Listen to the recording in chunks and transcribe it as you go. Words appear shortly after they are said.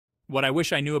What I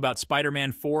wish I knew about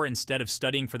Spider-Man 4 instead of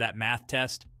studying for that math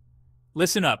test?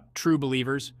 Listen up, true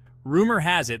believers. Rumor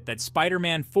has it that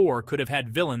Spider-Man 4 could have had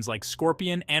villains like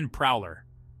Scorpion and Prowler.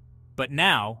 But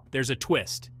now, there's a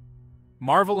twist.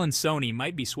 Marvel and Sony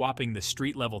might be swapping the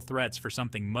street-level threats for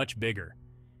something much bigger.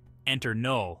 Enter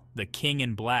Knull, the King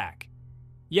in Black.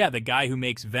 Yeah, the guy who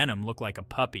makes Venom look like a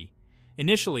puppy.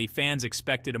 Initially, fans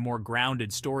expected a more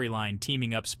grounded storyline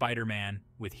teaming up Spider-Man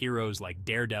with heroes like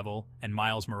Daredevil and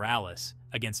Miles Morales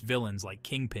against villains like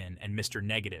Kingpin and Mr.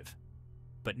 Negative.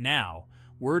 But now,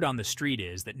 word on the street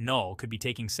is that Knull could be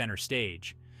taking center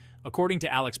stage. According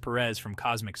to Alex Perez from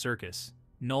Cosmic Circus,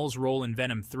 Knull's role in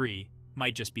Venom 3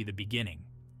 might just be the beginning.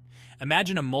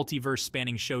 Imagine a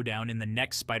multiverse-spanning showdown in the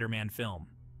next Spider-Man film.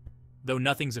 Though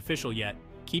nothing's official yet,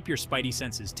 keep your spidey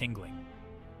senses tingling.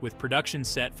 With production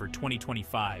set for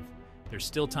 2025, there's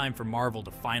still time for Marvel to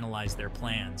finalize their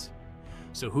plans.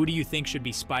 So who do you think should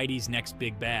be Spidey's next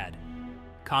big bad?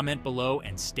 Comment below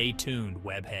and stay tuned,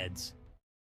 webheads.